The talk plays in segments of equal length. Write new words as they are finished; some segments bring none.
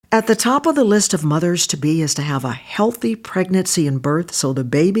At the top of the list of mothers-to-be is to have a healthy pregnancy and birth so the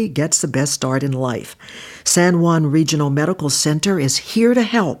baby gets the best start in life. San Juan Regional Medical Center is here to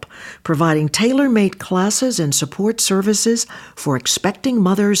help, providing tailor-made classes and support services for expecting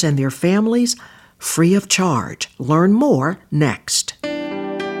mothers and their families free of charge. Learn more next.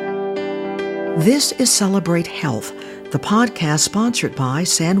 This is Celebrate Health, the podcast sponsored by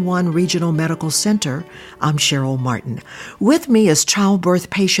San Juan Regional Medical Center. I'm Cheryl Martin. With me is childbirth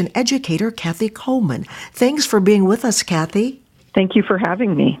patient educator Kathy Coleman. Thanks for being with us, Kathy. Thank you for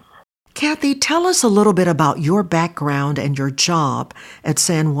having me. Kathy, tell us a little bit about your background and your job at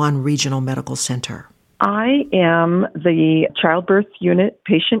San Juan Regional Medical Center. I am the childbirth unit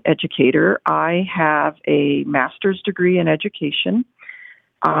patient educator. I have a master's degree in education.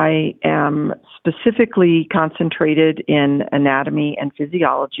 I am specifically concentrated in anatomy and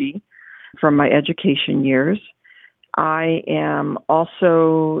physiology from my education years. I am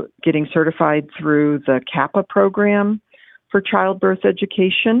also getting certified through the CAPA program for childbirth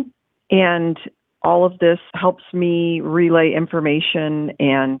education, and all of this helps me relay information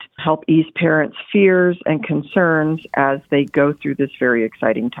and help ease parents' fears and concerns as they go through this very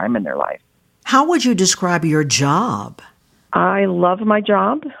exciting time in their life. How would you describe your job? I love my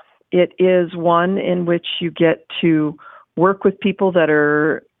job. It is one in which you get to work with people that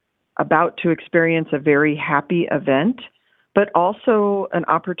are about to experience a very happy event, but also an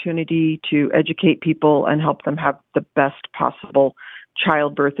opportunity to educate people and help them have the best possible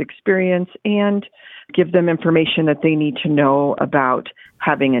childbirth experience and give them information that they need to know about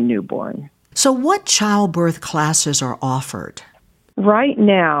having a newborn. So what childbirth classes are offered? Right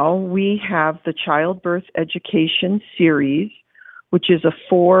now, we have the Childbirth Education series, which is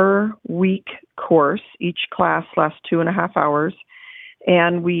a 4-week course. Each class lasts 2.5 hours.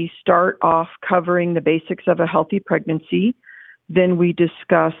 And we start off covering the basics of a healthy pregnancy. Then we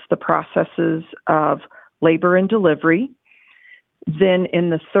discuss the processes of labor and delivery. Then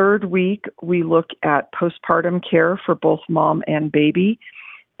in the 3rd week, we look at postpartum care for both mom and baby.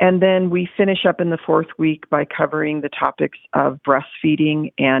 And then we finish up in the 4th week by covering the topics of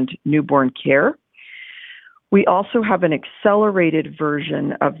breastfeeding and newborn care. We also have an accelerated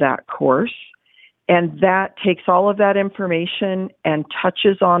version of that course, and that takes all of that information and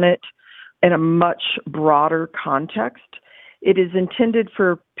touches on it in a much broader context. It is intended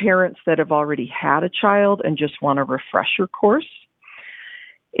for parents that have already had a child and just want a refresher course.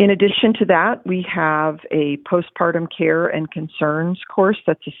 In addition to that, we have a postpartum care and concerns course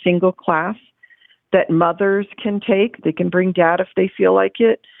that's a single class that mothers can take. They can bring dad if they feel like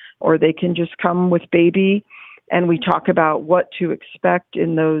it, or they can just come with baby. And we talk about what to expect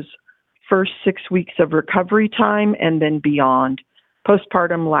in those first 6 weeks of recovery time and then beyond.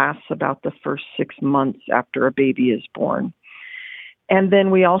 Postpartum lasts about the first 6 months after a baby is born. And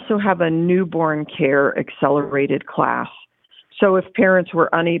then we also have a newborn care accelerated class. So if parents were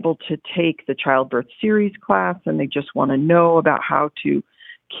unable to take the childbirth series class and they just want to know about how to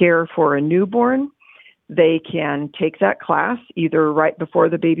care for a newborn, they can take that class either right before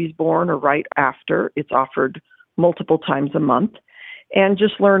the baby's born or right after. It's offered multiple times a month, and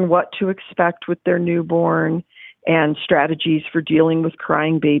just learn what to expect with their newborn and strategies for dealing with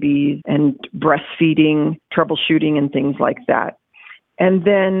crying babies and breastfeeding, troubleshooting, and things like that. And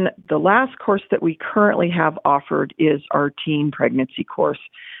then the last course that we currently have offered is our teen pregnancy course.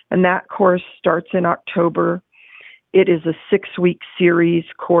 And that course starts in October. It is a 6-week series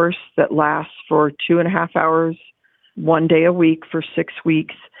course that lasts for 2.5 hours, 1 day a week for 6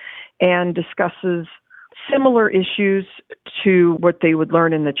 weeks, and discusses similar issues to what they would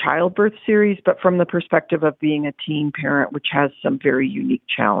learn in the childbirth series, but from the perspective of being a teen parent, which has some very unique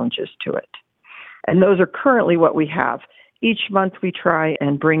challenges to it. And those are currently what we have. Each month we try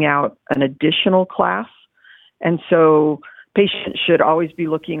and bring out an additional class. And so patients should always be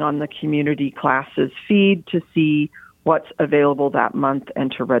looking on the community classes feed to see what's available that month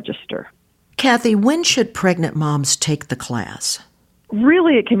and to register. Kathy, when should pregnant moms take the class?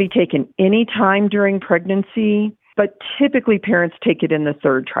 Really, it can be taken any time during pregnancy, but typically parents take it in the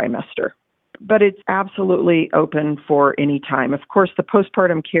 3rd trimester. But it's absolutely open for any time. Of course, the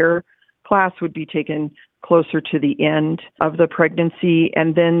postpartum care class would be taken closer to the end of the pregnancy,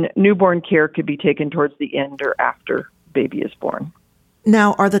 and then newborn care could be taken towards the end or after baby is born.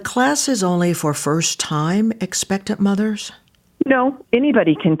 Now, are the classes only for first-time expectant mothers? No,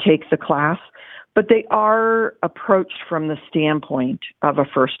 anybody can take the class, but they are approached from the standpoint of a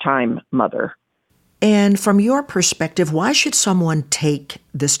first-time mother. And from your perspective, why should someone take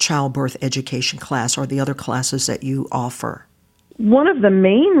this childbirth education class or the other classes that you offer? One of the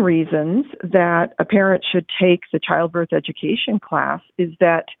main reasons that a parent should take the childbirth education class is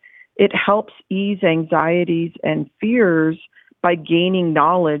that It helps ease anxieties and fears by gaining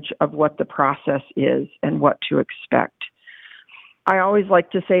knowledge of what the process is and what to expect. I always like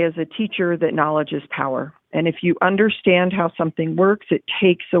to say as a teacher that knowledge is power. And if you understand how something works, it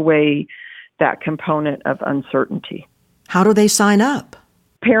takes away that component of uncertainty. How do they sign up?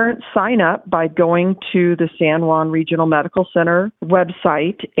 Parents sign up by going to the San Juan Regional Medical Center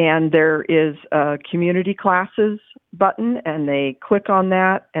website, and there is a community classes button, and they click on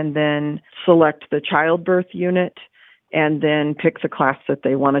that and then select the childbirth unit and then pick the class that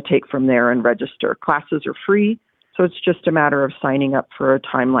they want to take from there and register. Classes are free, so it's just a matter of signing up for a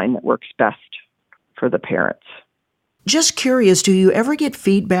timeline that works best for the parents. Just curious, do you ever get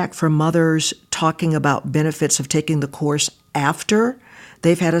feedback from mothers talking about benefits of taking the course after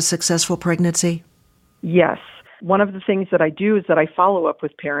they've had a successful pregnancy? Yes. One of the things that I do is that I follow up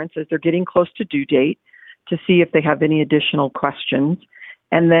with parents as they're getting close to due date to see if they have any additional questions.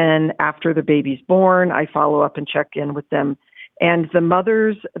 And then after the baby's born, I follow up and check in with them. And the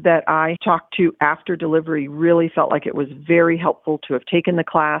mothers that I talked to after delivery really felt like it was very helpful to have taken the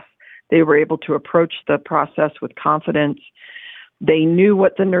class. They were able to approach the process with confidence. They knew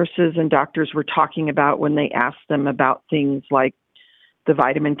what the nurses and doctors were talking about when they asked them about things like the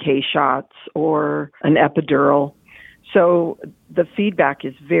vitamin K shots or an epidural. So the feedback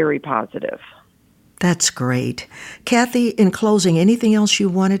is very positive. That's great. Kathy, in closing, anything else you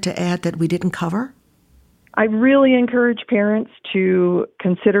wanted to add that we didn't cover? I really encourage parents to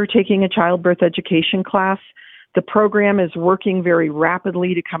consider taking a childbirth education class. The program is working very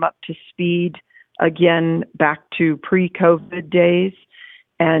rapidly to come up to speed, again, back to pre-COVID days.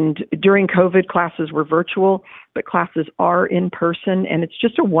 And during COVID, classes were virtual, but classes are in person. And it's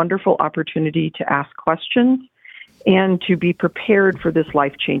just a wonderful opportunity to ask questions and to be prepared for this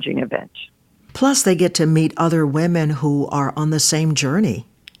life-changing event. Plus, they get to meet other women who are on the same journey.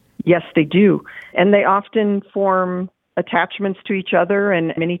 Yes, they do. And they often form attachments to each other,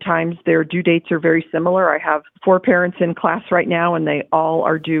 and many times their due dates are very similar. I have 4 parents in class right now, and they all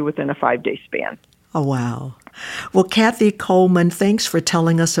are due within a 5-day span. Oh, wow. Well, Kathy Coleman, thanks for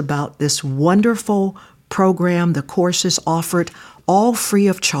telling us about this wonderful program. The courses offered, all free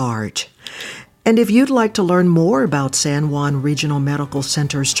of charge. And if you'd like to learn more about San Juan Regional Medical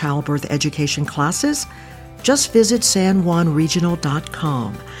Center's childbirth education classes, just visit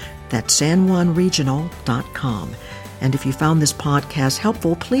sanjuanregional.com. That's sanjuanregional.com. And if you found this podcast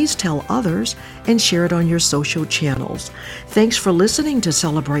helpful, please tell others and share it on your social channels. Thanks for listening to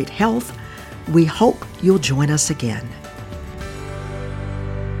Celebrate Health. We hope you'll join us again.